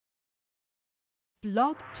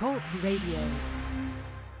Blog Talk Radio.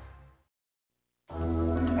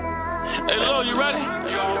 Hey, Lil, you ready?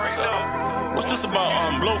 You already know. What's this about?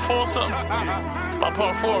 Blow 4 or something? About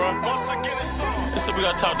part 4, right? Once again, it's on. This is we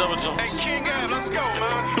got top double jump. Hey, King Ab, let's go,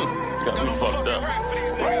 man. Got me fucked up.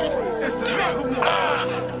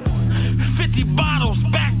 50 bottles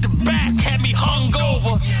back to back had me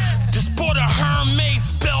hungover. Just bought a Hermes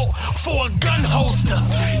belt for a gun holster.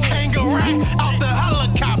 Hang a rack out the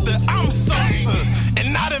helicopter. I'm sober.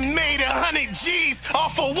 And I done made 100 G's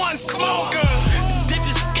off of one smoker.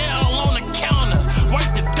 Digit scale on the counter.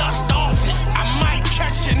 Wipe the dust off it. I might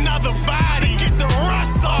catch another body. Get the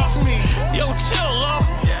rust off me. Yo, chill, love.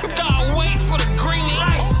 Gotta wait for the green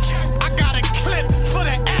light. I got a clip for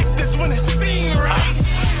the actors when it's seen right.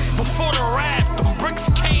 Before the rap, the bricks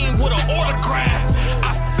came with an autograph.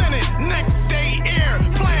 I sent it next day air,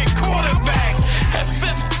 playing quarterback. At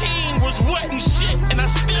 15 was wet and shit, and I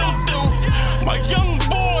still do. My young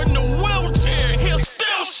boy in the wheelchair, he'll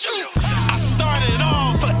still shoot. I started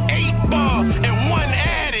off for 8 ball and 1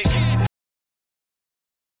 addict.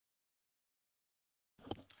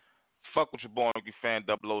 Fuck with your boy, Angry Fan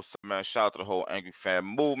 007, man. Shout out to the whole Angry Fan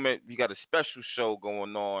movement. We got a special show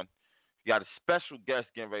going on. We got a special guest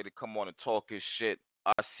getting ready to come on and talk his shit.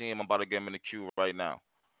 I see him. I'm about to get him in the queue right now.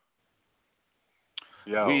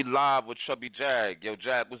 Yo. We live with Chubby Jag. Yo,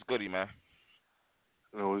 Jag, what's goody, man?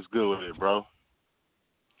 Yo, what's good with it, bro?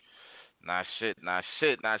 Nah, shit.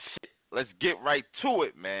 Let's get right to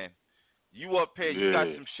it, man. You up here, you got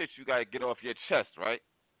some shit you got to get off your chest, right?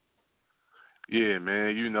 Yeah,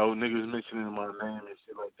 man. You know, niggas mentioning my name and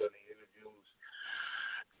shit like that in interviews.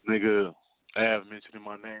 Nigga, I have mentioning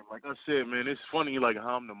my name. Like I said, man, it's funny like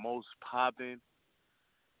how I'm the most popping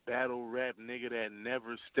battle rap nigga that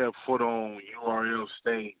never stepped foot on URL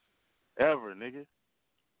stage ever, nigga.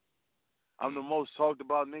 I'm the most talked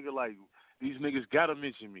about nigga. Like, these niggas gotta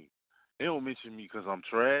mention me. They don't mention me because I'm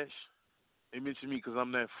trash. They mention me because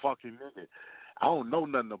I'm that fucking nigga. I don't know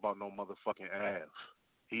nothing about no motherfucking Av.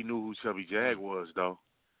 He knew who Chubby Jag was, though.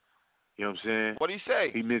 You know what I'm saying? What'd he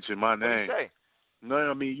say? He mentioned my name. What'd he say? No,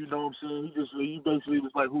 I mean, you know what I'm saying? He basically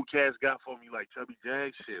was like, who Cass got for me? Like, Chubby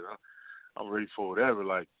Jag? Shit, I'm ready for whatever.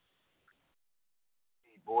 Like,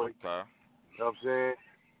 hey, boy. Okay. You know what I'm saying?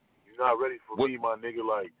 You're not ready for me, my nigga.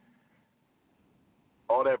 Like,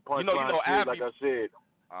 all that punchline shit, like I said.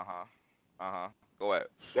 Go ahead.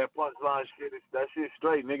 That punchline shit, that shit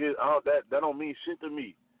straight, nigga. That don't mean shit to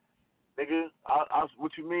me. Nigga,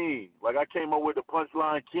 what you mean? Like, I came up with the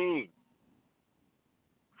punchline king.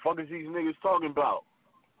 Fuck is these niggas talking about?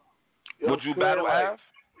 You know Would you battle Av?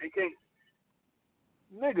 They can't.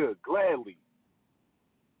 Nigga, gladly.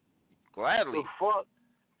 Gladly? The fuck?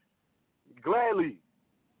 Gladly.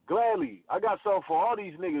 I got something for all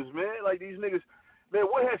these niggas, man. Like, these niggas, man,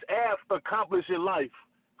 what has Av accomplished in life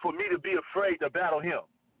for me to be afraid to battle him?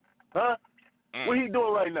 Huh? What he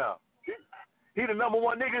doing right now? He the number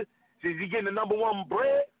one nigga? Is he getting the number one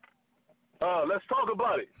bread? Let's talk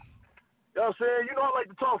about it. You know what I'm saying? You know I like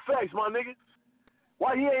to talk facts, my nigga.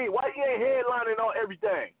 Why he ain't headlining on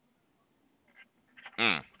everything?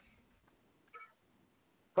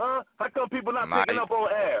 Huh? How come people not picking up on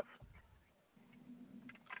Av?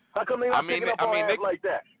 How come they not picking up on Av like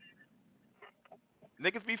that?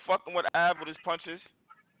 Niggas be fucking with Av with his punches.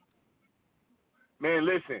 Man,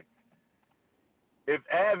 listen. If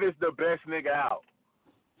Av is the best nigga out,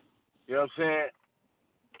 you know what I'm saying?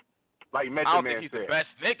 Like Method Man said. I don't think he's the best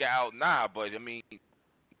nigga out, nah, but I mean,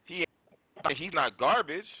 he's not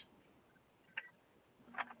garbage.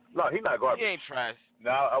 No, he's not garbage. He ain't trash.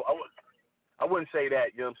 No, I wouldn't say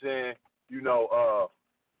that, you know what I'm saying? You know,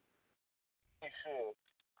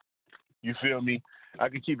 you feel me? I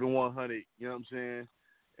can keep it 100, you know what I'm saying?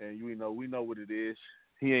 And we know what it is.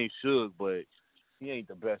 He ain't Suge, but he ain't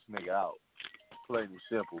the best nigga out. Plain and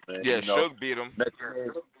simple, man. Yeah, you know, Suge beat him.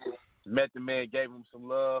 Method Man gave him some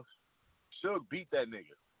love. Suge beat that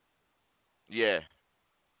nigga. Yeah.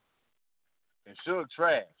 And Suge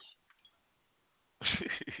trash.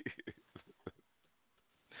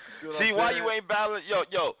 See why you ain't battling?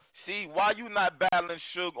 Yo. See why you not battling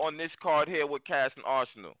Suge on this card here with Cass and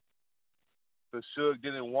Arsenal? Because Suge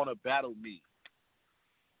didn't want to battle me.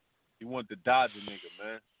 He wanted to dodge a nigga,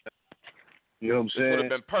 man. You know what I'm saying? It would have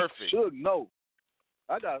been perfect. Suge, no.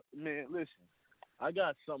 Listen. I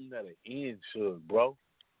got something that'll end Suge, bro.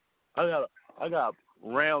 I got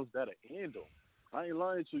rounds that'll end him. I ain't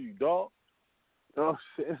lying to you, dog. You know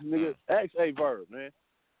what I'm saying? Nigga, ask A-Verb, man.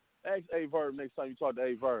 Ask A-Verb next time you talk to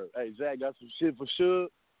A-Verb. Hey, Zach got some shit for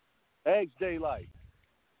Suge. Ask Daylight.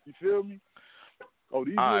 You feel me? Oh,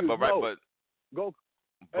 these niggas but go.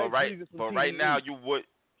 right now you would.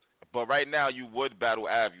 But right now, you would battle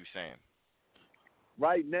Av, you saying?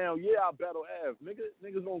 Right now, yeah, I battle Av.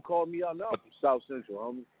 Niggas don't call me out now from South Central,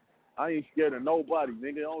 homie. I ain't scared of nobody,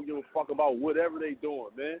 nigga. I don't give a fuck about whatever they doing,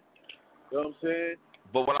 man. You know what I'm saying?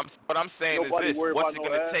 But what I'm saying Nobody is this: worry what's about it no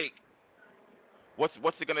gonna Av. take?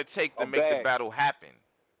 What's it gonna take to A make the bag. battle happen?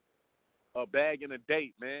 A bag and a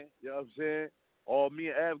date, man. You know what I'm saying? All me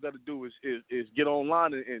and Av got to do is get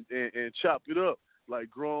online and chop it up like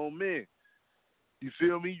grown men. You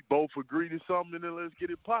feel me? Both agree to something, and then let's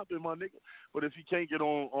get it popping, my nigga. But if he can't get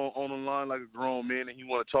on the line like a grown man and he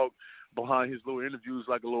want to talk behind his little interviews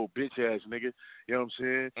like a little bitch-ass nigga, you know what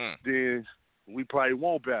I'm saying, then we probably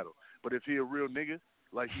won't battle. But if he a real nigga,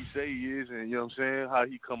 like he say he is, and you know what I'm saying, how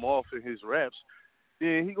he come off in his raps,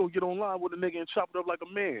 then he gonna get online with a nigga and chop it up like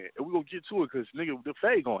a man. And we gonna get to it because, nigga, the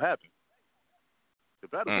fade gonna happen. The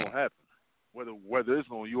battle gonna happen. Whether it's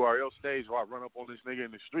on URL stage or I run up on this nigga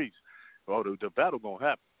in the streets, the battle gonna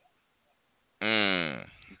happen.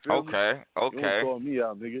 Okay. You don't call me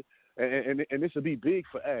out, nigga. And this will be big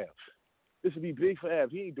for Av. This will be big for Av.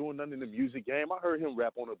 He ain't doing nothing in the music game. I heard him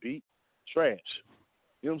rap on a beat. Trash.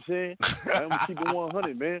 You know what I'm saying? I'm gonna keep it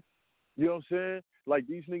 100, man. You know what I'm saying? Like,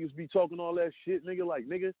 these niggas be talking all that shit, nigga. Like,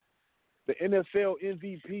 nigga, the NFL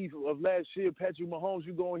MVP of last year, Patrick Mahomes,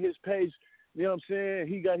 you go on his page, you know what I'm saying?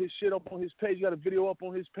 He got his shit up on his page. He got a video up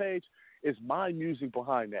on his page. It's my music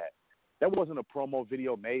behind that. That wasn't a promo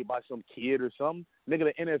video made by some kid or something.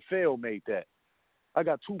 Nigga, the NFL made that. I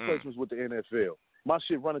got 2 placements with the NFL. My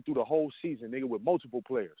shit running through the whole season, nigga, with multiple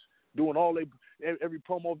players. Doing every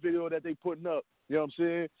promo video that they putting up, you know what I'm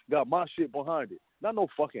saying? Got my shit behind it. Not no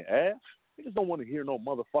fucking Av. Niggas don't want to hear no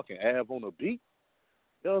motherfucking Av on a beat.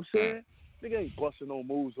 You know what I'm saying? Nigga ain't busting no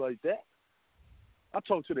moves like that. I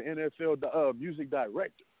talked to the NFL music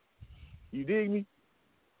director. You dig me?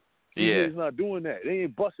 These niggas not doing that. They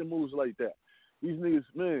ain't busting moves like that. These niggas,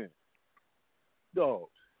 man, dog,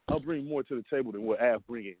 I'll bring more to the table than what Av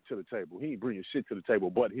bringing to the table. He ain't bringing shit to the table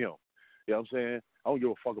but him. You know what I'm saying? I don't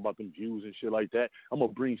give a fuck about them views and shit like that. I'm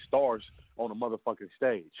going to bring stars on the motherfucking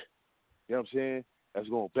stage. You know what I'm saying? That's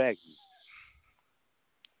going to back me.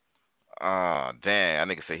 Damn. That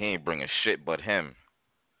nigga said he ain't bringing shit but him.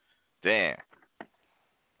 Damn.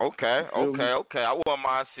 Okay. I wouldn't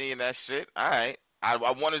mind seeing that shit. All right. I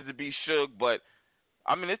wanted to be shook, but,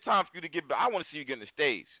 I mean, it's time for you to get back. I want to see you get on the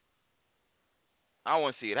stage. I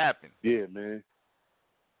want to see it happen. Yeah, man.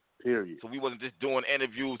 Period. So we wasn't just doing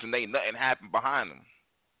interviews and ain't nothing happened behind them.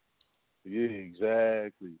 Yeah,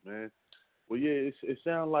 exactly, man. Well, yeah, it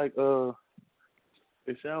sound like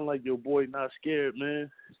your boy not scared,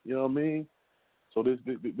 man. You know what I mean? So this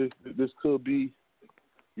could be,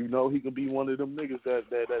 you know, he could be one of them niggas that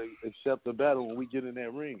accept the battle when we get in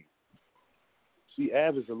that ring. See,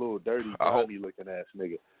 Av is a little dirty, grimy looking ass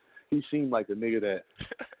nigga. He seemed like a nigga that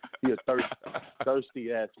he a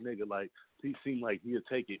thirsty ass nigga. Like, he seemed like he'd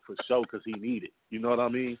take it for show because he need it. You know what I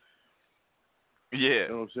mean? Yeah. You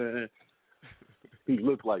know what I'm saying? He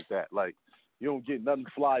looked like that. Like, you don't get nothing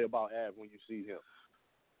fly about Av when you see him.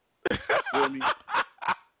 You feel me?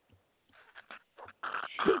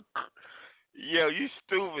 Yo, you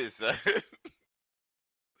stupid, son.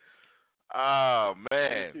 Oh,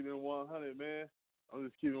 man. I'm just keeping 100, man. I'm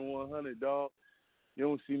just keeping 100, dog. You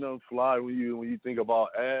don't see nothing fly when you think about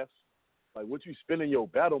Av. Like, what you spending your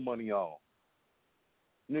battle money on?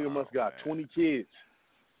 Nigga must got 20 kids.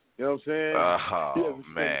 You know what I'm saying? He hasn't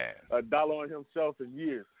spent $1 on himself in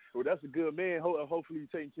years. Well, that's a good man. Hopefully he's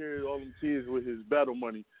taking care of all them kids with his battle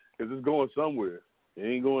money because it's going somewhere. It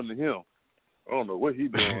ain't going to him. I don't know what he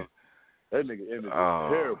doing. That nigga image is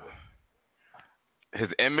terrible. His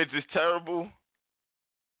image is terrible?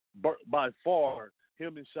 By far,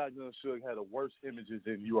 him and Shotgun Suge had the worst images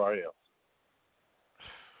in URL.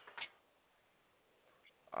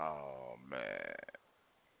 Oh, man.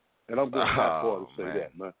 And I'm going that far to say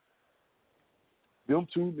that, man. Them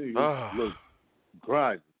two niggas look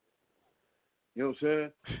grinding. You know what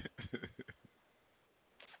I'm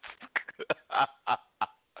saying?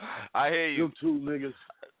 I hear you. Them two niggas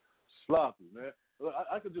sloppy, man.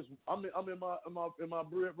 I could just, I'm in my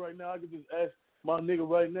bread right now. I could just ask my nigga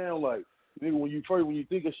right now, like, nigga, when you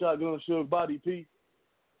think of Shotgun Suge body, P,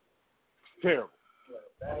 terrible.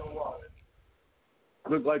 Bag of water.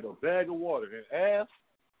 Look like a bag of water. And ass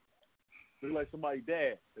look like somebody's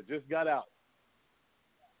dad that just got out.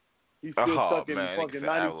 He's still stuck in fucking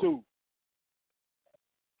 92.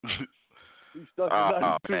 He's stuck in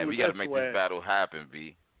 92. Man, we got to make this battle happen,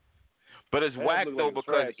 B. But it's whack, though, like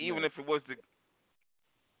because even if it was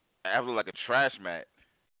I look like a trash mat.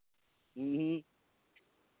 I'm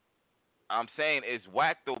saying it's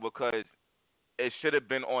whack, though, because it should have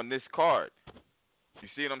been on this card. You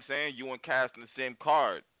see what I'm saying? You and Cass in the same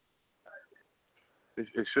card.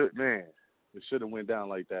 It should, man. It should have went down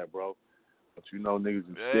like that, bro. But you know, niggas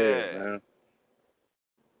is scared,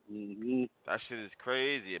 man. That shit is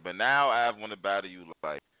crazy. But now I want to battle you.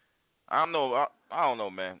 Like, I don't know. I don't know,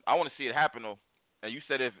 man. I want to see it happen though. And you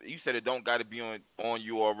said it don't got to be on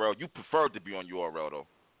URL. You prefer it to be on URL though.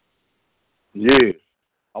 Yeah.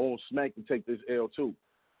 I want Smack to take this L too.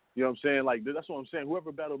 You know what I'm saying? Like, that's what I'm saying.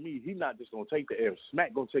 Whoever battle me, he not just going to take the L.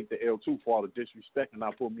 Smack going to take the L too for all the disrespect and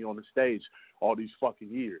not put me on the stage all these fucking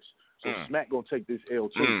years. So Smack going to take this L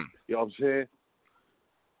too. You know what I'm saying?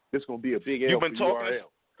 This going to be a big L You've been for talking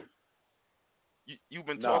URL. You've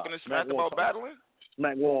been talking to Smack about battling?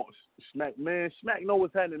 Smack know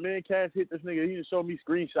what's happening, man. Cass hit this nigga. He just showed me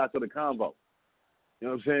screenshots of the convo. You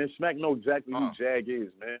know what I'm saying? Smack know exactly who Jag is,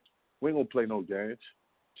 man. We ain't going to play no games.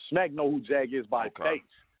 Smack know who Jag is by face.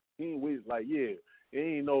 He ain't with, like, yeah.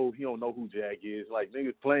 He don't know who Jag is. Like,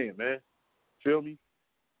 niggas playing, man. Feel me?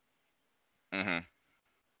 Okay.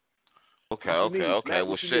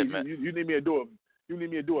 Well, shit, man. You need me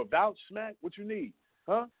to do a vouch, Smack? What you need?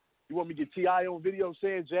 Huh? You want me to get T.I. on video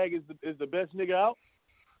saying Jag is the best nigga out?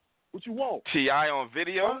 What you want? T.I. on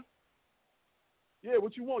video? Huh? Yeah,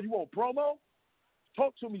 what you want? You want promo?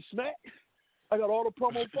 Talk to me, Smack. I got all the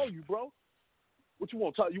promo for you, bro. What you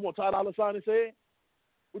want? You want Ty Dolla $ign to say it?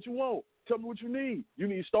 What you want? Tell me what you need. You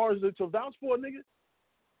need stars to vouch for, nigga?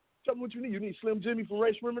 Tell me what you need. You need Slim Jimmy from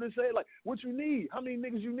Race Rimmer to say it? Like, what you need? How many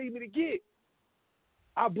niggas you need me to get?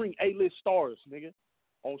 I bring A-list stars, nigga,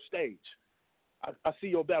 on stage. I see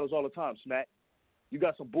your battles all the time, Smack. You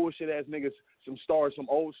got some bullshit-ass niggas, some stars, some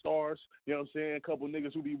old stars, you know what I'm saying? A couple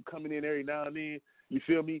niggas who be coming in every now and then. You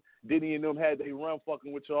feel me? Diddy and them had they run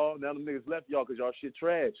fucking with y'all. Now them niggas left y'all because y'all shit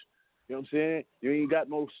trash. You know what I'm saying? You ain't got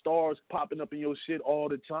no stars popping up in your shit all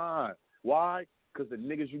the time. Why? Because the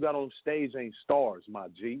niggas you got on stage ain't stars, my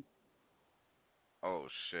G. Oh,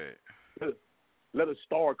 shit. Let a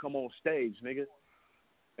star come on stage, nigga.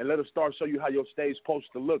 And let a star show you how your stage supposed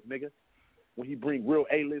to look, nigga. When he bring real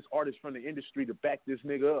A-list artists from the industry to back this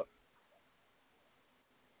nigga up.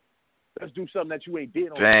 Let's do something that you ain't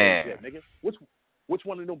did on stage yet, nigga. Which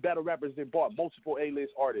one of them battle rappers that bought multiple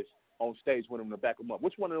A-list artists on stage with them to back them up?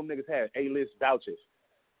 Which one of them niggas had A-list vouchers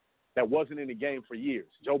that wasn't in the game for years?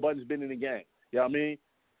 Joe Budden's been in the game. You know what I mean?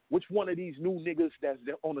 Which one of these new niggas that's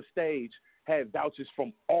on the stage had vouchers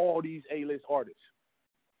from all these A-list artists?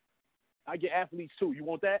 I get athletes too. You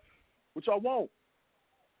want that? Which I won't.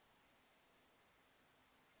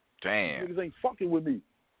 Damn. These niggas ain't fucking with me.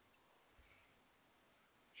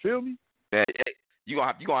 Feel me? Yeah, you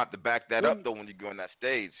gonna have to back that up though when you go on that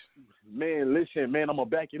stage. Man, listen, man, I'm gonna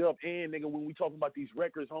back it up. And nigga, when we talking about these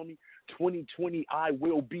records, homie, 2020, I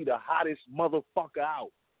will be the hottest motherfucker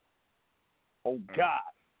out. Oh God.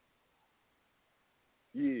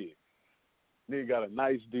 Yeah. Nigga got a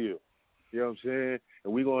nice deal. You know what I'm saying?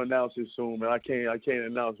 And we gonna announce it soon, man. I can't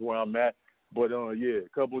announce where I'm at, but yeah, a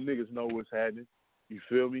couple of niggas know what's happening. You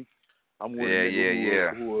feel me? I'm one of the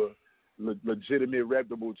niggas who are legitimate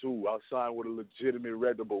reputable too. I signed with a legitimate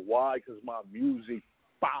reputable. Why? Because my music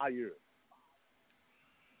fire. You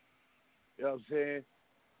know what I'm saying?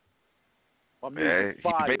 My music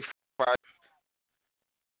fire.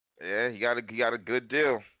 Yeah, he got a good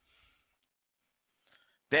deal.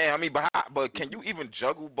 Damn, I mean, but can you even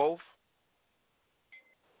juggle both?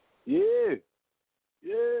 Yeah.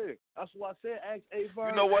 That's why I said ask Avon.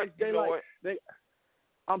 You know what?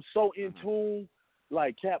 I'm so in tune.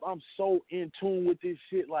 Like, Cap, I'm so in tune with this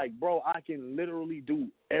shit. Like, bro, I can literally do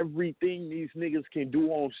everything these niggas can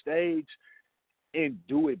do on stage and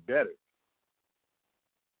do it better.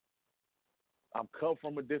 I'm cut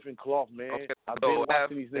from a different cloth, man. Okay, I've been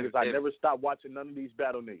watching these niggas. I never stopped watching none of these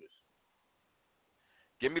battle niggas.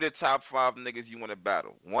 Give me the top 5 niggas you want to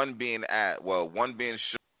battle. One being Av.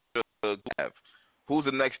 Who's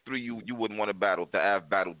the next 3 you wouldn't want to battle if the Av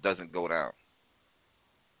battle doesn't go down?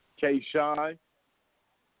 K-Shine,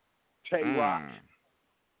 Tay-Rock.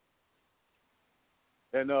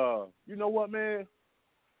 And you know what, man?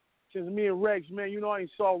 Since me and Rex, man, you know I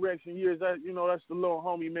ain't saw Rex in years. That's the little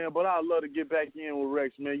homie, man. But I'd love to get back in with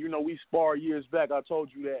Rex, man. You know, we sparred years back. I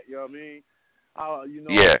told you that, you know what I mean? I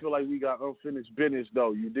feel like we got unfinished business,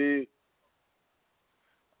 though. You did?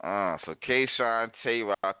 So K-Shine,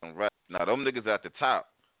 Tay-Rock, and Rex. Now, them niggas at the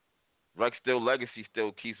top. Rex legacy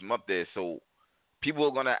still keeps him up there. So people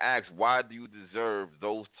are going to ask, why do you deserve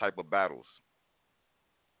those type of battles?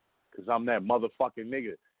 Because I'm that motherfucking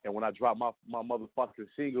nigga. And when I drop my motherfucking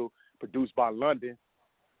single produced by London,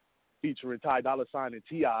 featuring Ty Dolla $ign and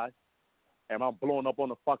T.I., and I'm blowing up on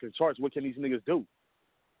the fucking charts, what can these niggas do?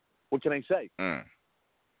 What can they say?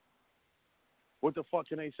 What the fuck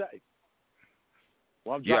can they say?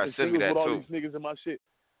 Well, I'm Yeah, dropping send me singles that with all too. these niggas in my shit.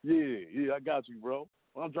 Yeah, I got you, bro.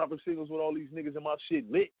 Well, I'm dropping singles with all these niggas in my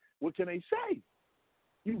shit lit. What can they say?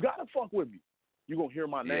 You gotta fuck with me. You gonna hear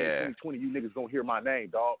my name. Yeah. 2020, you niggas gonna hear my name,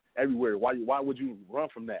 dog. Everywhere. Why would you run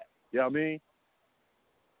from that? You know what I mean?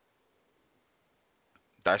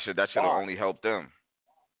 That should have only helped them.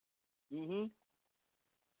 Mm-hmm.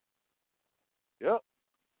 Yep.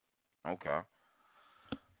 Okay.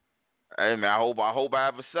 Hey man, I hope I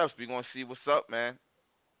have accepts. We gonna see what's up, man.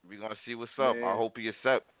 We gonna see what's up. Man. I hope he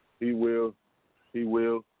accept. He will.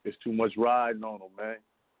 It's too much riding on him, man.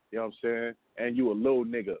 You know what I'm saying? And you a little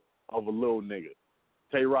nigga of a little nigga.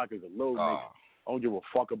 Tay Rock is a little nigga. I don't give a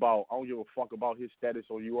fuck about his status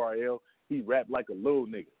on URL. He rap like a little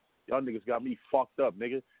nigga. Y'all niggas got me fucked up,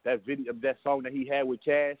 nigga. That song that he had with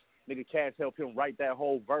Cash, nigga, Cash helped him write that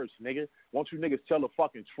whole verse, nigga. Won't you niggas tell the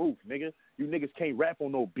fucking truth, nigga? You niggas can't rap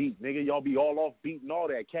on no beat, nigga. Y'all be all off beat and all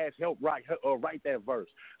that. Cash helped write that verse.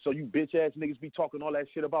 So you bitch ass niggas be talking all that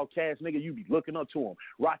shit about Cash, nigga. You be looking up to him.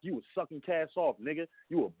 Rock, you was sucking Cash off, nigga.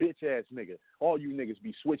 You a bitch ass nigga. All you niggas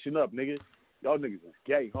be switching up, nigga. Y'all niggas is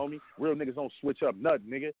gay, homie. Real niggas don't switch up nothing,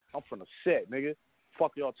 nigga. I'm from the set, nigga.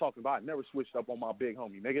 Fuck y'all talking about. I never switched up on my big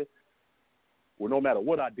homie, nigga. Well, no matter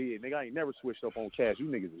what I did, nigga, I ain't never switched up on Cash. You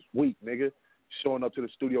niggas is weak, nigga. Showing up to the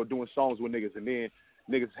studio doing songs with niggas and then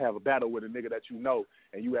niggas have a battle with a nigga that you know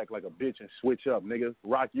and you act like a bitch and switch up, nigga.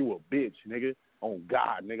 Rock, you a bitch, nigga. On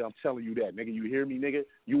God, nigga, I'm telling you that, nigga. You hear me, nigga?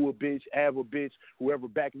 You a bitch, Av a bitch, whoever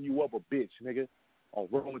backing you up a bitch, nigga. On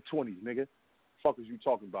rolling 20s, nigga. Fuck is you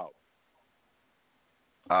talking about?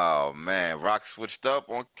 Oh man, Rock switched up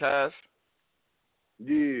on Cash.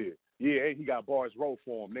 Yeah, and he got bars wrote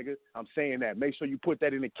for him, nigga. I'm saying that. Make sure you put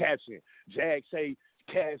that in the caption. Jag say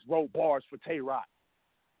Cash wrote bars for Tay Rock.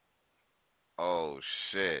 Oh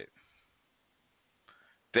shit!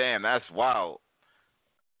 Damn, that's wild.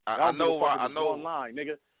 I know. One line,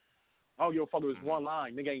 nigga. I don't give a fuck if it's one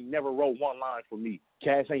line. Nigga ain't never wrote one line for me.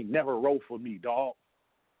 Cash ain't never wrote for me, dog.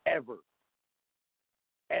 Ever.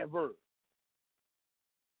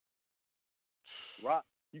 Rock,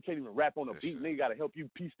 you can't even rap on a beat. Nigga gotta help you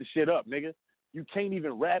piece the shit up, nigga. You can't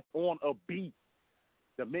even rap on a beat.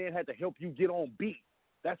 The man had to help you get on beat.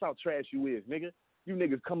 That's how trash you is, nigga. You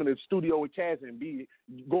niggas coming to the studio with Cash and be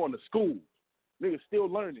going to school. Niggas still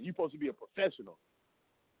learning. You supposed to be a professional.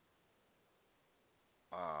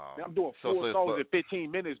 Man, I'm doing 4 songs in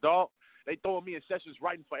 15 minutes, dog. They throwing me in sessions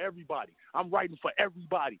writing for everybody. I'm writing for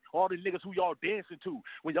everybody. All the niggas who y'all dancing to.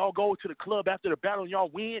 When y'all go to the club after the battle and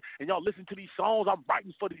y'all win and y'all listen to these songs, I'm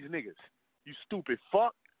writing for these niggas. You stupid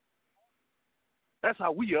fuck. That's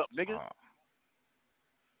how we up, nigga.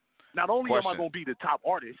 Not only am I going to be the top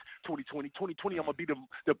artist 2020, I'm going to be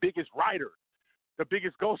the biggest writer, the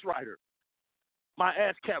biggest ghostwriter. My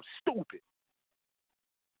ass cap's stupid.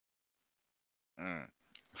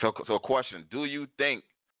 So question, do you think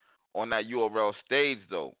on that URL stage,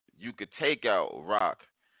 though, you could take out Rock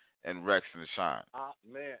and Rex and Shine?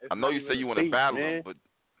 Man, I know you say you want to battle them, but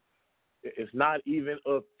it's not even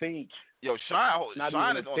a think. Yo, Shine is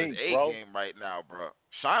on his A game right now, bro.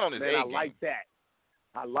 Shine on his A game.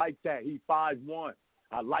 I like that. He 5'1".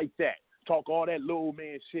 I like that. Talk all that little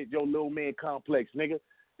man shit, your little man complex, nigga.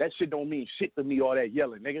 That shit don't mean shit to me, all that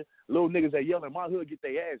yelling, nigga. Little niggas that yelling, my hood get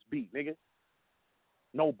their ass beat, nigga.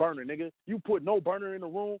 No burner, nigga. You put no burner in the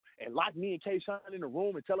room and lock me and K-Shine in the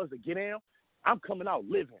room and tell us to get down, I'm coming out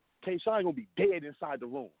living. K-Shine gonna be dead inside the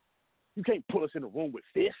room. You can't put us in the room with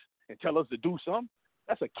fists and tell us to do something.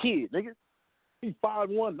 That's a kid, nigga. He's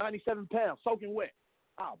 5'1", 97 pounds, soaking wet.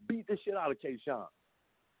 I'll beat this shit out of K-Shine.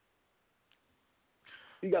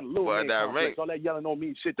 He got a little man complex. All that yelling don't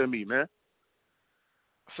mean shit to me, man.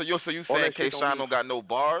 So you saying K-Shine don't got no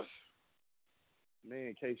bars?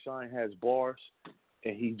 Man, K-Shine has bars,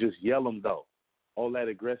 and he just yell them, though. All that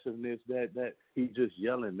aggressiveness, that he just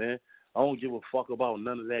yelling, man. I don't give a fuck about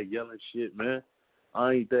none of that yelling shit, man.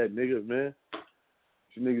 I ain't that nigga, man.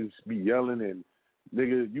 You niggas be yelling, and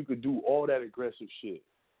nigga, you could do all that aggressive shit.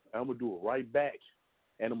 I'm going to do it right back,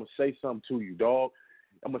 and I'm going to say something to you, dog.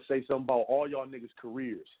 I'm going to say something about all y'all niggas'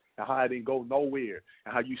 careers and how it didn't go nowhere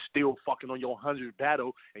and how you still fucking on your 100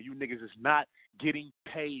 battle and you niggas is not getting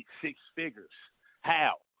paid 6 figures.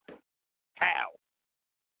 How?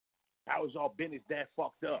 How is y'all business that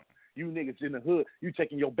fucked up? You niggas in the hood, you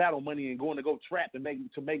taking your battle money and going to go trap and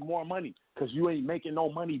make more money because you ain't making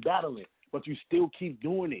no money battling, but you still keep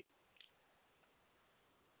doing it.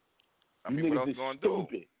 I mean, what else you gonna do?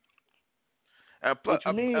 And plus,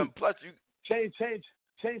 you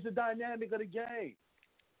change the dynamic of the game.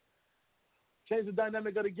 Change the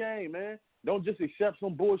dynamic of the game, man. Don't just accept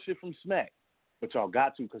some bullshit from Smack. But y'all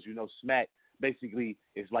got to because you know Smack basically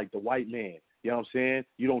is like the white man. You know what I'm saying?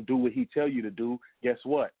 You don't do what he tell you to do. Guess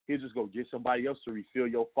what? He'll just go get somebody else to refill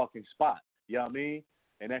your fucking spot. You know what I mean?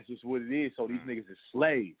 And that's just what it is. So these niggas is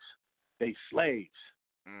slaves. They slaves.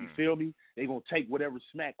 You feel me? They gonna take whatever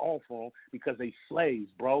Smack off on because they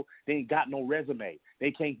slaves, bro. They ain't got no resume.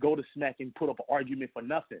 They can't go to Smack and put up an argument for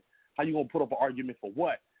nothing. How you gonna put up an argument for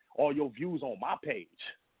what? All your views on my page.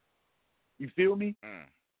 You feel me?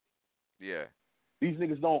 Yeah. These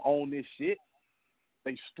niggas don't own this shit.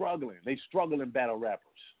 They struggling. They struggling battle rappers.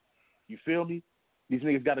 You feel me? These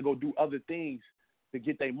niggas got to go do other things to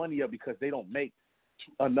get their money up because they don't make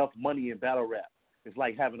enough money in battle rap. It's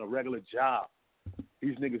like having a regular job.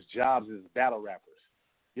 These niggas' jobs is battle rappers.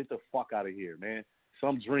 Get the fuck out of here, man.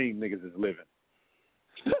 Some dream niggas is living.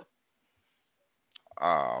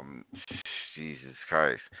 Jesus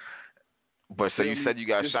Christ. But so you said you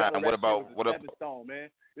got shot. And what about Stone, man?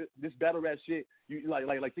 This battle rap shit, you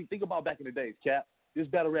like think about back in the days, Cap. This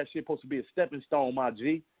battle rap shit supposed to be a stepping stone, my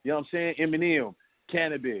G. You know what I'm saying? Eminem,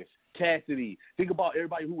 Cannabis, Cassidy. Think about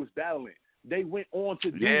everybody who was battling. They went on to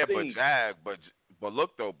do things. But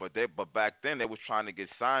look though, but back then they was trying to get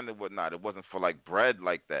signed and whatnot. It wasn't for like bread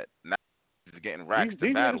like that. Now it's getting racks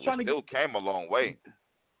to battle. It still came a long way.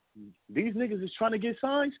 These niggas is trying to get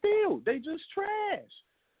signed still. They just trash.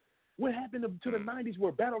 What happened to the 90s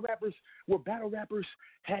where battle rappers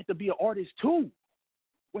had to be an artist too?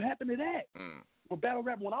 What happened to that?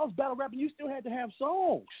 When I was battle rapping, you still had to have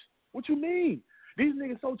songs. What you mean? These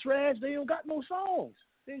niggas so trash, they don't got no songs.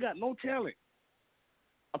 They ain't got no talent.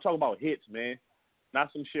 I'm talking about hits, man.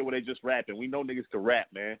 Not some shit where they just rapping. We know niggas can rap,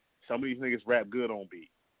 man. Some of these niggas rap good on beat.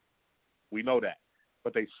 We know that.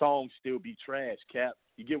 But they songs still be trash, Cap.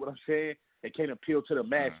 You get what I'm saying? They can't appeal to the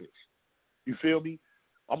masses. You feel me?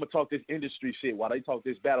 I'm going to talk this industry shit while they talk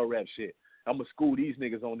this battle rap shit. I'm going to school these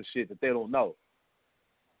niggas on the shit that they don't know.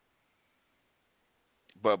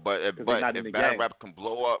 But if battle rap can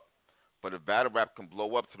blow up, to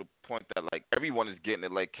the point that like everyone is getting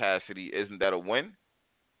it like Cassidy, isn't that a win?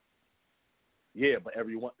 Yeah, but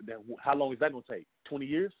everyone. How long is that gonna take? 20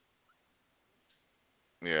 years?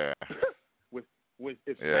 Yeah. with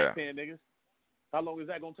Smack paying niggas, how long is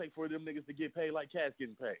that gonna take for them niggas to get paid like Cass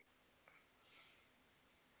getting paid?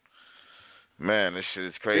 Man, this shit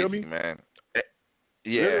is crazy, man.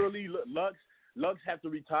 Yeah. Literally, Lux have to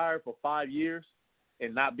retire for 5 years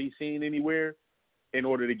and not be seen anywhere in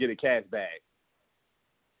order to get a cash bag.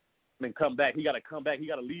 And then come back. He got to come back. He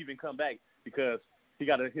got to leave and come back because he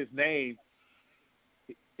got his name.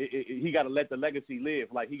 He got to let the legacy live.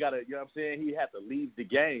 Like, he got to, you know what I'm saying? He have to leave the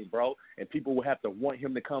game, bro. And people will have to want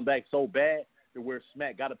him to come back so bad to where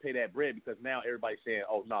Smack got to pay that bread because now everybody's saying,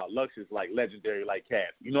 oh, no, Lux is like legendary like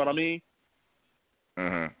Cass. You know what I mean?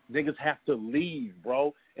 Mm-hmm. Niggas have to leave,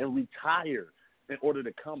 bro, and retire in order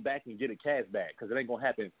to come back and get a cash back because it ain't going to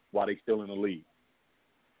happen while they still in the league.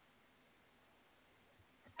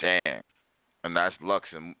 Damn. And that's Lux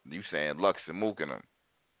and you saying Lux and Mook and them.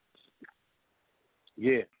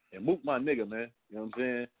 Yeah. And Mook my nigga, man. You know what I'm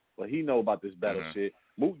saying? But he know about this battle shit.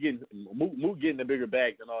 Mook getting a bigger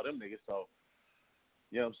bag than all them niggas, so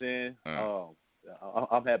you know what I'm saying?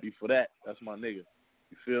 I'm happy for that. That's my nigga.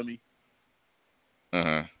 You feel me?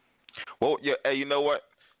 Well, yeah, hey, you know what?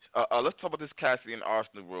 Let's talk about this Cassidy and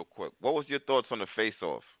Arsenal real quick. What was your thoughts on the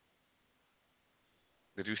face-off?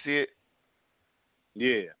 Did you see it?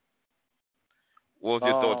 Yeah. What was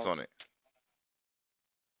your thoughts on it?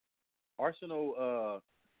 Arsenal,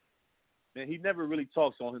 man, he never really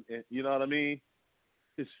talks on him. You know what I mean?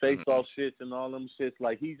 His face-off shits and all them shits.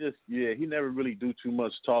 Like, he never really do too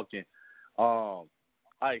much talking. I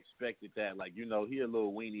expected that. Like, you know, he a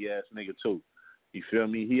little weenie-ass nigga, too. You feel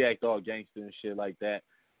me? He act all gangster and shit like that.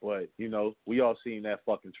 But, you know, we all seen that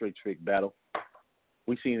fucking trick battle.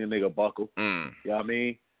 We seen the nigga buckle. You know what I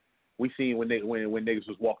mean? We seen when niggas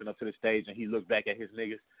was walking up to the stage and he looked back at his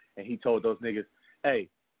niggas and he told those niggas, hey,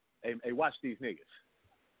 watch these niggas.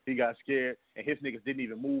 He got scared and his niggas didn't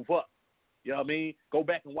even move up. You know what I mean? Go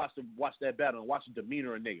back and watch that battle and watch the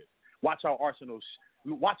demeanor of niggas. Watch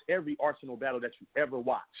every Arsenal battle that you ever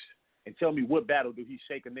watched. And tell me what battle do he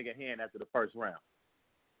shake a nigga hand after the first round?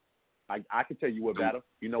 I can tell you what battle.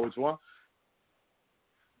 You know which one?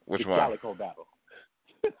 Which the one? Calico battle.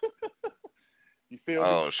 You feel me?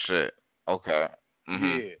 Oh, shit. Okay.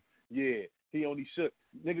 Yeah. He only shook.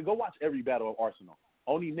 Nigga, go watch every battle of Arsenal.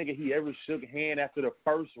 Only nigga he ever shook hand after the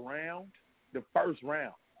first round,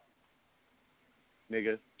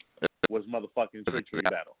 nigga, was motherfucking Trick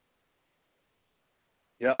battle.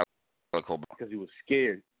 Yep. Because he was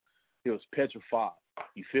scared. He was petrified.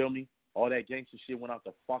 You feel me? All that gangster shit went out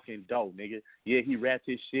the fucking door, nigga. Yeah, he rapped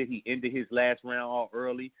his shit. He ended his last round all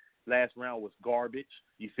early. Last round was garbage.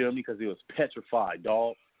 You feel me? Because he was petrified,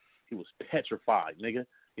 dog. He was petrified, nigga.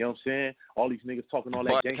 You know what I'm saying? All these niggas talking all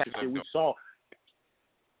that gangster shit we saw.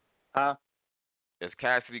 Huh? Is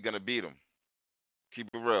Cassidy going to beat him? Keep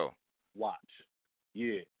it real. Watch.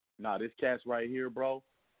 Yeah. Nah, this cat's right here, bro.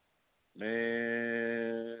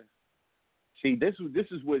 Man. See, this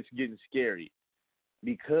is what's getting scary.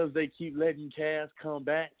 Because they keep letting Cass come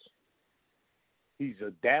back, he's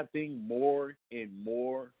adapting more and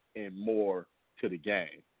more and more to the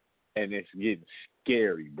game. And it's getting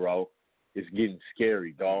scary, bro. It's getting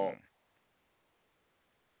scary, dog.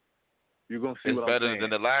 You're going to see what I'm saying. It's better than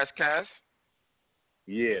the last Cass?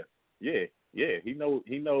 Yeah. He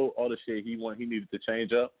know all the shit he needed to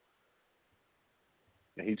change up.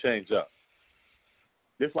 And he changed up.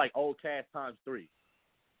 This like old Cass times 3.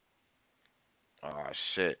 Oh,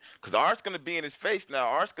 shit. Because Art's going to be in his face now.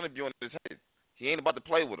 Art's going to be on his head. He ain't about to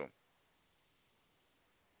play with him.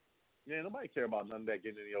 Yeah, nobody care about none of that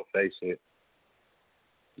getting in your face shit.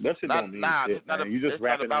 That shit don't mean shit, man. You just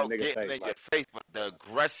rapping in a nigga's face. It's not about getting in your face, but the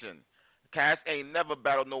aggression. Cass ain't never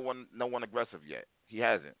battled no one aggressive yet. He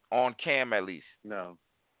hasn't. On cam, at least. No.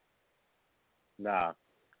 Nah.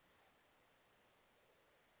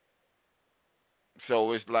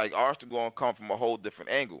 So it's like Arsenal going to come from a whole different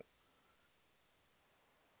angle.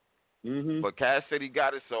 Mm-hmm. But Cass said he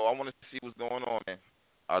got it, so I want to see what's going on, man.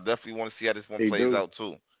 I definitely want to see how this one plays out,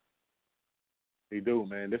 too. He do,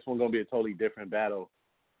 man. This one's going to be a totally different battle.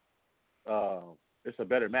 It's a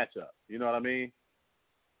better matchup. You know what I mean?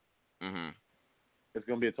 Mm-hmm. It's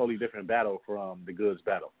going to be a totally different battle from the Goods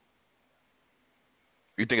battle.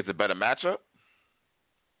 You think it's a better matchup?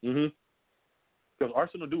 Mm-hmm. Because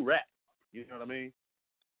Arsenal do rap. You know what I mean?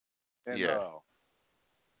 And, yeah.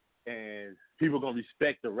 And people going to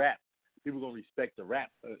respect the rap. People going to respect the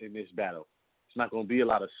rap in this battle. It's not going to be a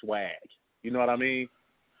lot of swag. You know what I mean?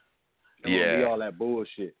 It's going to be all that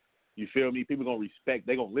bullshit. You feel me? People going to respect.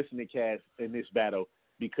 They're going to listen to Cass in this battle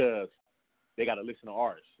because they got to listen to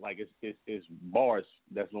artists. Like, it's bars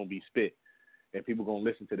that's going to be spit. And people going to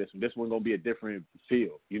listen to this one. This one's going to be a different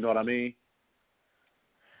feel. You know what I mean?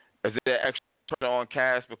 Is it extra on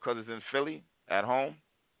Cass because it's in Philly at home?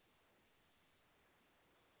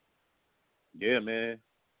 Yeah, man.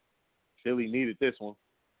 Philly needed this one.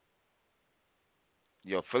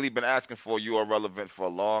 Yo, Philly been asking for You Are Relevant for a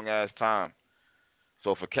long-ass time.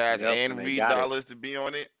 So for Cass and Reed Dollars to be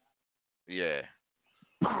on it, yeah.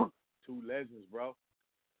 Two legends, bro.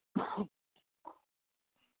 I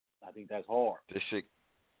think that's hard. This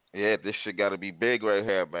shit got to be big right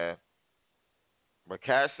here, man. But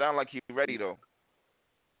Cass sound like he ready, though.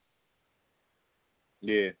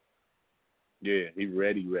 Yeah, he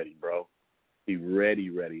ready, bro. He ready.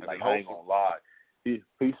 Like, I ain't gonna lie. He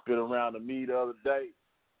spit around to me the other day.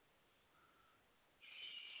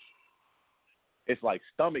 It's like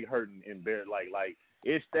stomach hurting and bare like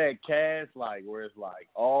it's that Cass like where it's like,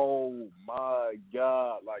 oh my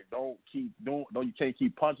God, like you can't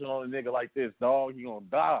keep punching on a nigga like this, dog. He gonna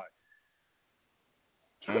die.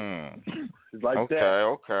 It's like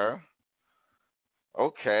that.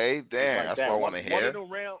 Okay, damn, like that's that. what I want to hear.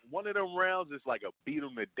 One of them rounds is like a beat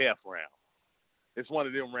him to death round. It's one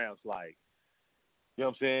of them rounds like, you know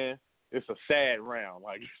what I'm saying? It's a sad round.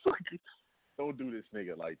 Like, don't do this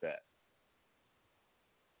nigga like that.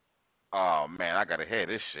 Oh, man, I got to hear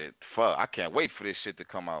this shit. Fuck, I can't wait for this shit to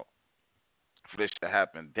come out. For this to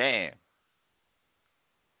happen. Damn.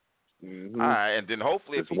 Mm-hmm. All right, and then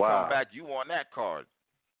hopefully it's if he come back, you on that card.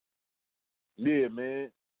 Yeah,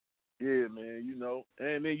 man. You know.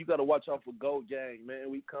 And, man, you got to watch out for Goat Gang, man.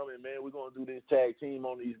 We coming, man. We're going to do this tag team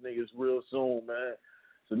on these niggas real soon, man.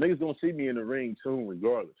 So niggas going to see me in the ring soon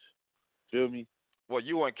regardless. Feel me? What,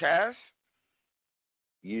 you and Cass?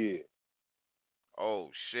 Yeah. Oh,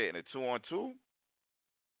 shit. And a 2-on-2?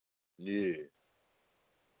 Yeah.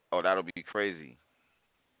 Oh, that'll be crazy.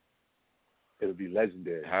 It'll be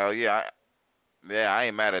legendary. Hell yeah. I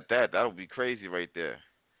ain't mad at that. That'll be crazy right there.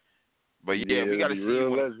 But, yeah we got to see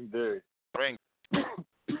you in the ring.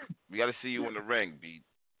 We got to see you in the ring, B.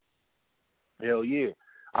 Hell yeah.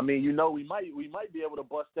 I mean, you know, we might be able to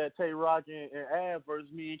bust that Tay Rock and Av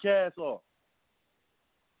versus me and Cass off.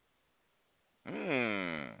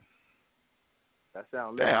 That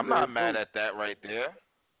sounds legendary. I'm not mad at that right there.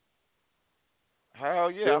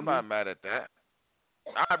 Hell yeah, I'm not mad at that.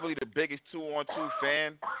 I'm not really the biggest 2-on-2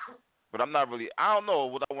 fan, but I don't know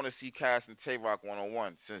what I want to see Cass and Tay Rock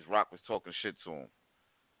 1-on-1 since Rock was talking shit to him.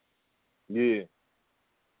 Yeah.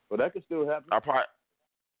 Well, that could still happen.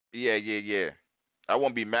 Yeah. I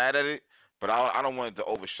won't be mad at it, but I don't want it to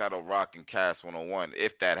overshadow Rock and Cass 1-on-1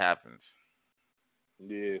 if that happens.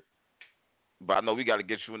 Yeah. But I know we got to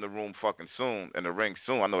get you in the room fucking soon, in the ring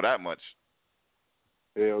soon. I know that much.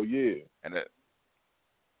 Hell yeah. And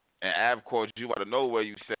Av called you out of nowhere.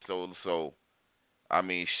 You said so. So, I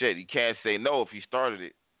mean, shit. He can't say no if he started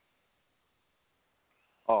it.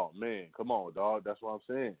 Oh man, come on, dog. That's what I'm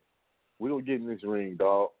saying. We gonna get in this ring,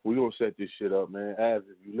 dog. We gonna set this shit up, man. Av,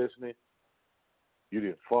 if you listening, you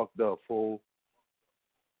done fucked up, fool.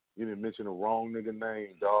 You didn't mention the wrong nigga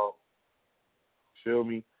name, dog. Feel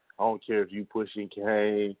me? I don't care if you pushing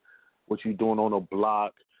Kane, what you doing on the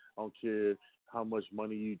block. I don't care how much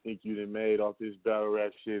money you think you done made off this battle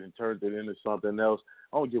rap shit and turned it into something else.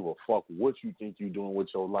 I don't give a fuck what you think you doing with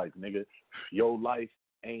your life, nigga. Your life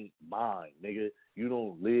ain't mine, nigga. You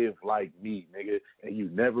don't live like me, nigga, and you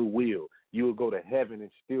never will. You will go to heaven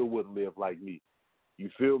and still wouldn't live like me. You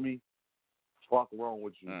feel me? Fuck wrong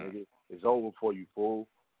with you, nigga. It's over for you, fool.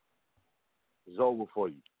 It's over for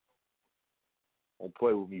you. Don't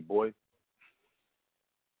play with me, boy.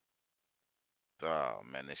 Oh,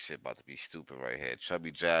 man, this shit about to be stupid right here.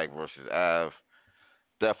 Chubby Jag versus Av.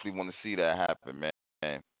 Definitely want to see that happen,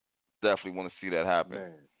 man. Definitely want to see that happen.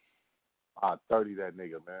 Man, I 30 that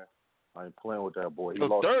nigga, man. I ain't playing with that boy. He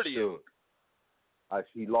lost 30 the Suge.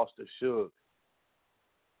 He lost the Suge.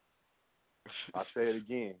 I say it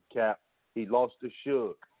again, Cap. He lost the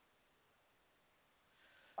Suge.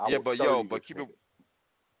 Yeah, but keep it.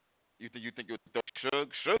 You think you're Suge?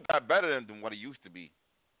 Suge got better than what he used to be.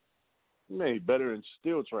 Man, he better than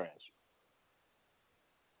still trash.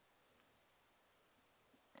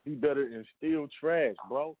 He better than still trash,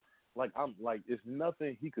 bro. Like it's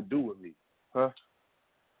nothing he could do with me, huh?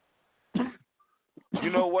 You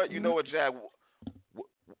know what, Jag?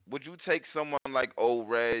 Would you take someone like Old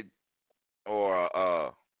Red or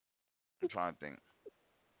I'm trying to think.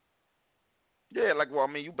 Yeah, like, well, I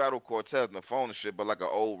mean, you battle Cortez on the phone and shit, but like an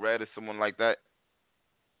Old Red or someone like that.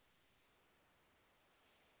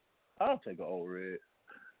 I'll take an Old Red.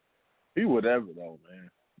 He whatever though, man.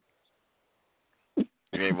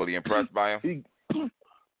 You ain't really impressed by him?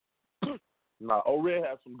 Nah, Old Red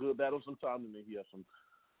has some good battles sometimes, and then he has some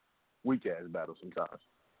weak ass battles sometimes.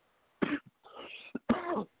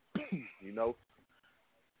 You know?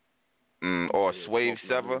 Or Swave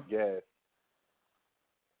Sever? Yeah.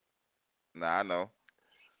 Nah, I know.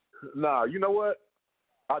 Nah, you know what?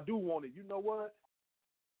 I do want it. You know what?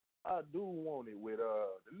 I do want it with the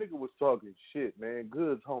nigga was talking shit, man.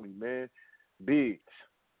 Goods homie, man. Biggs.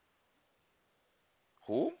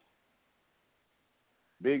 Who?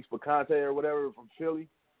 Biggs Picante or whatever from Philly.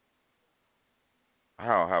 I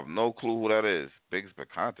don't have no clue who that is. Biggs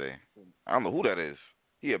Picante. I don't know who that is.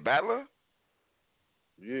 He a battler?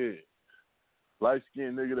 Yeah. Light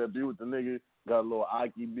skinned nigga that be with the nigga, got a little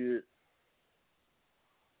Ike beard.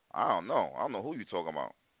 I don't know. I don't know who you talking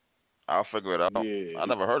about. I'll figure it out. Yeah. I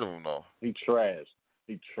never heard of him though. He trash.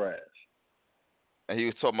 And he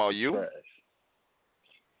was talking about you? Trash.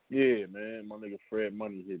 Yeah, man. My nigga Fred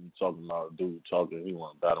Money hit me talking about a dude talking. He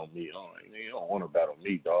want to battle me. You don't want to battle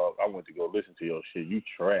me, dog. I went to go listen to your shit. You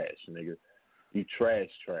trash, nigga. You trash.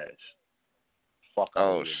 Fuck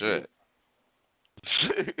out shit.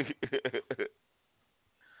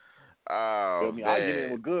 Oh, feel me? man. I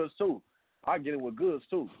get in with goods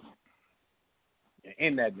too.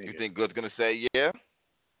 In that nigga. You think Good's gonna say yeah?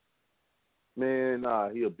 Man, nah,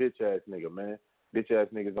 he a bitch ass nigga, man. Bitch ass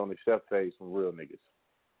niggas only accept phase from real niggas.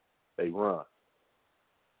 They run.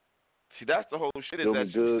 See, that's the whole shit is Feel that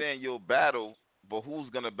me, you're good? saying you'll battle, but who's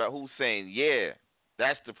saying yeah?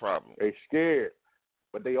 That's the problem. They scared,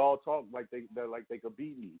 but they all talk like they could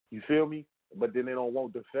beat me. You feel me? But then they don't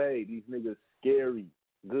want the fade. These niggas scary.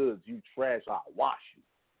 Goods, you trash. I'll wash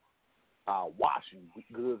you.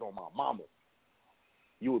 Goods on my mama.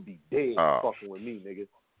 You would be dead fucking with me, nigga.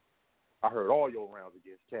 I heard all your rounds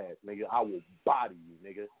against Cass, nigga. I will body you,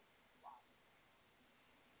 nigga.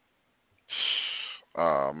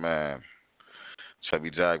 Oh man,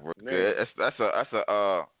 Chubby Jag, good. That's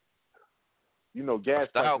a you know, gas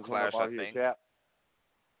style prices clash, went up out I here, think. Cap.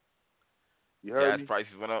 You heard gas me?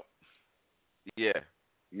 prices went up. Yeah.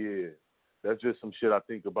 Yeah. That's just some shit I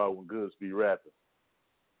think about when Goods be rapping.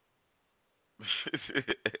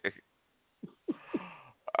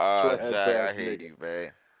 Jag, I hate you,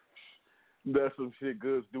 man. That's some shit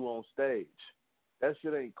Goods do on stage. That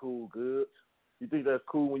shit ain't cool, Goods. You think that's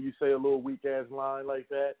cool when you say a little weak ass line like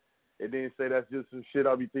that, and then say that's just some shit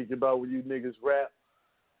I be thinking about when you niggas rap,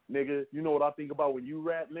 nigga? You know what I think about when you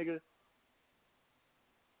rap, nigga?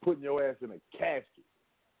 Putting your ass in a casket.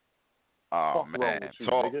 Oh Fuck man, wrong with you,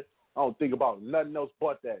 nigga? I don't think about nothing else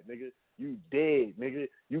but that, nigga. You dead, nigga.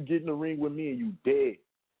 You get in the ring with me and you dead.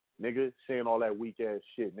 nigga, saying all that weak ass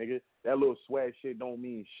shit, nigga. That little swag shit don't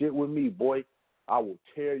mean shit with me, boy. I will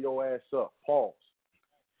tear your ass up. Pause.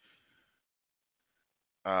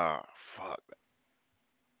 Fuck.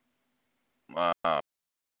 Fuck.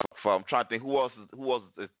 I'm trying to think who else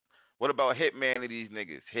is what about Hitman of these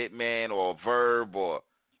niggas? Hitman or Verb or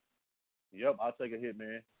Yep, I'll take a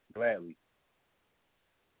Hitman. Gladly.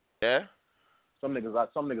 yeah? Some niggas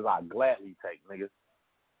I gladly take, nigga.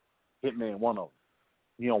 Hitman one of them.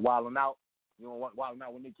 You know, wilding out. You know, wilding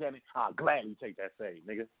out with Nick Cannon. I'll gladly take that save,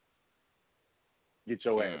 nigga. Get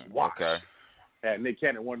your ass washed. Okay. Had Nick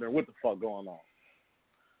Cannon wondering what the fuck going on.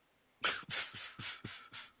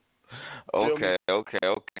 Okay.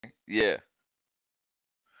 Yeah.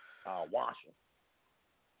 I'll wash him.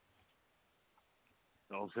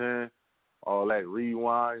 You know what I'm saying? All that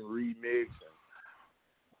rewind, remix.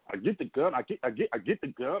 I get the gun. I get the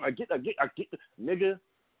gun. I get the nigga.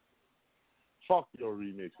 Fuck your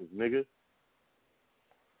remixes, nigga.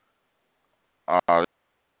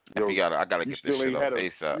 Yo, I gotta get this shit up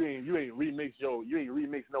ASAP. You ain't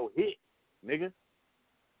remix no hit, nigga.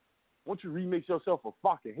 Won't you remix yourself a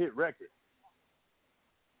fucking hit record?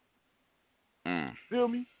 Feel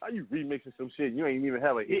me? How you remixing some shit you ain't even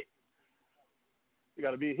have a hit? You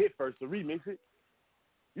gotta be a hit first to remix it.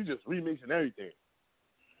 You just remixing everything.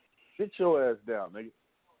 Sit your ass down, nigga.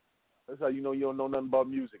 That's how you know you don't know nothing about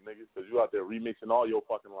music, nigga, because you out there remixing all your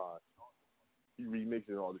fucking lines. You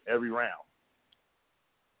remixing on every round.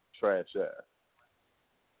 Trash ass.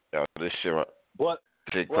 Yo, this shit. But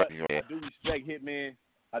crazy, I do respect Hitman.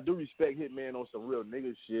 I do respect Hitman on some real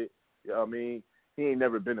nigga shit. You know what I mean? He ain't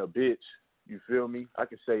never been a bitch. You feel me? I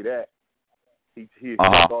can say that. He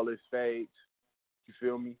all his fades. You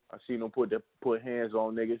feel me? I seen him put hands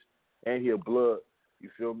on niggas, and he a blood. You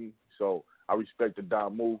feel me? So I respect the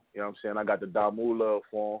Damu. You know what I'm saying? I got the Damu love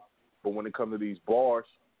for him. But when it comes to these bars,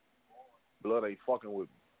 blood ain't fucking with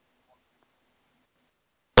me.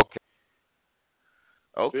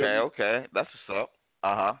 Okay. That's what's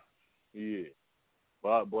up. Yeah.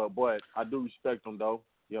 But I do respect him though.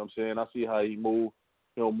 You know what I'm saying? I see how he move.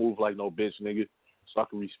 He don't move like no bitch nigga. So I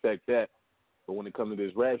can respect that. But when it comes to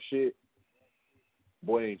this rap shit,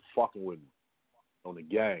 boy ain't fucking with me on the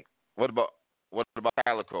gang. What about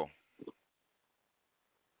Calico?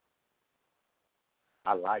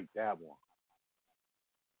 I like that one.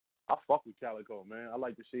 I fuck with Calico, man. I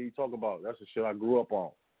like the shit he talk about. That's the shit I grew up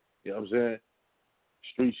on. You know what I'm saying?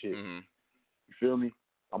 Street shit. Mm-hmm. You feel me?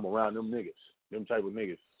 I'm around them niggas. Them type of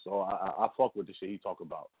niggas. So I fuck with the shit he talk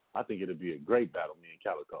about. I think it'd be a great battle, me and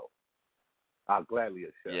Calico. I'll gladly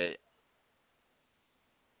accept.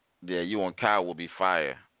 Yeah, you and Kyle will be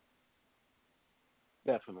fire.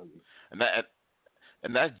 Definitely. And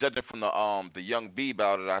that's judging from the Young B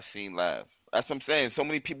battle that I seen live. That's what I'm saying. So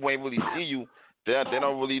many people ain't really see you. They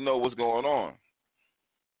don't really know what's going on.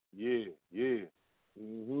 Yeah.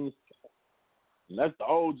 Mm-hmm. And that's the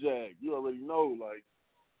old Jag. You already know, like,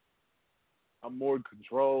 I'm more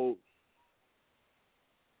controlled.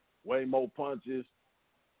 Way more punches.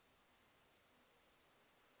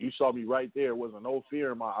 You saw me right there. Wasn't no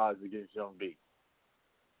fear in my eyes against Young B.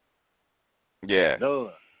 Yeah.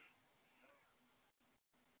 None.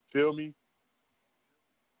 Feel me?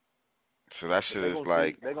 So that shit is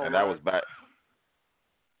like, and that was back.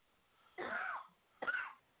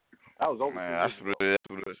 That was over. Man, that's what it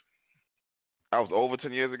is. That was over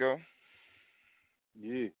 10 years ago?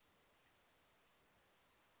 Yeah.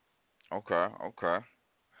 Okay.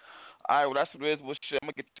 All right, well, that's what it is. Well, shit, I'm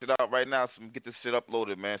going to get shit out right now so we can get this shit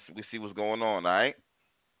uploaded, man, so we see what's going on, all right?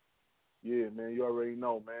 Yeah, man, you already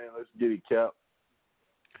know, man. Let's get it, Cap.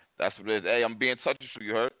 That's what it is. Hey, I'm being in touch with you,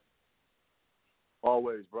 you heard?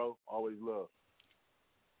 Always, bro. Always love.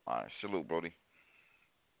 All right, salute, Brody.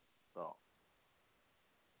 Oh.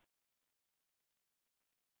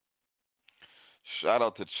 Shout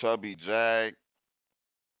out to Chubby Jag.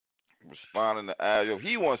 Responding to Ayo.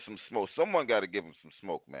 He wants some smoke. Someone got to give him some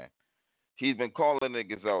smoke, man. He's been calling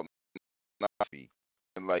niggas out.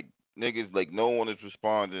 And, like, niggas, like, no one is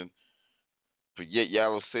responding. But yet,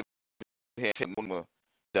 y'all will sit here and tell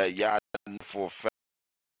that y'all know for a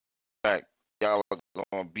fact y'all are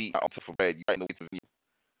going to beat out for bad.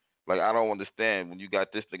 Like, I don't understand when you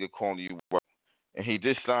got this nigga calling you work. And he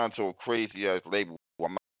just signed to a crazy-ass label.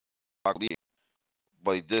 I'm not leaving.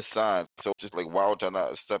 But he just signed. So, just like, why would y'all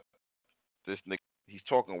not accept this nigga? He's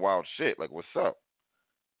talking wild shit. Like, what's up?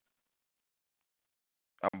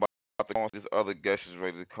 I'm about to go on. This other guest is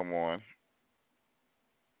ready to come on.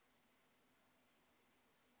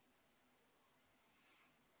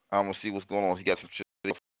 I'm going to see what's going on. He got some shit.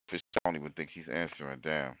 I don't even think he's answering.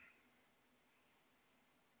 Damn.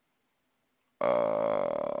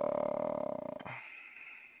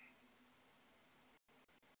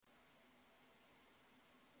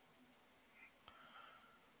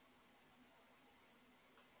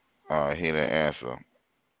 He didn't answer.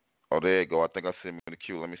 Oh, there you go. I think I see him in the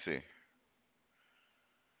queue. Let me see.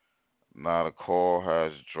 Now the call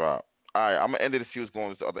has dropped. All right, I'm gonna end this. He was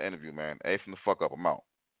going to the other interview, man. Hey, from the fuck up. I'm out.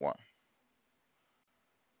 One.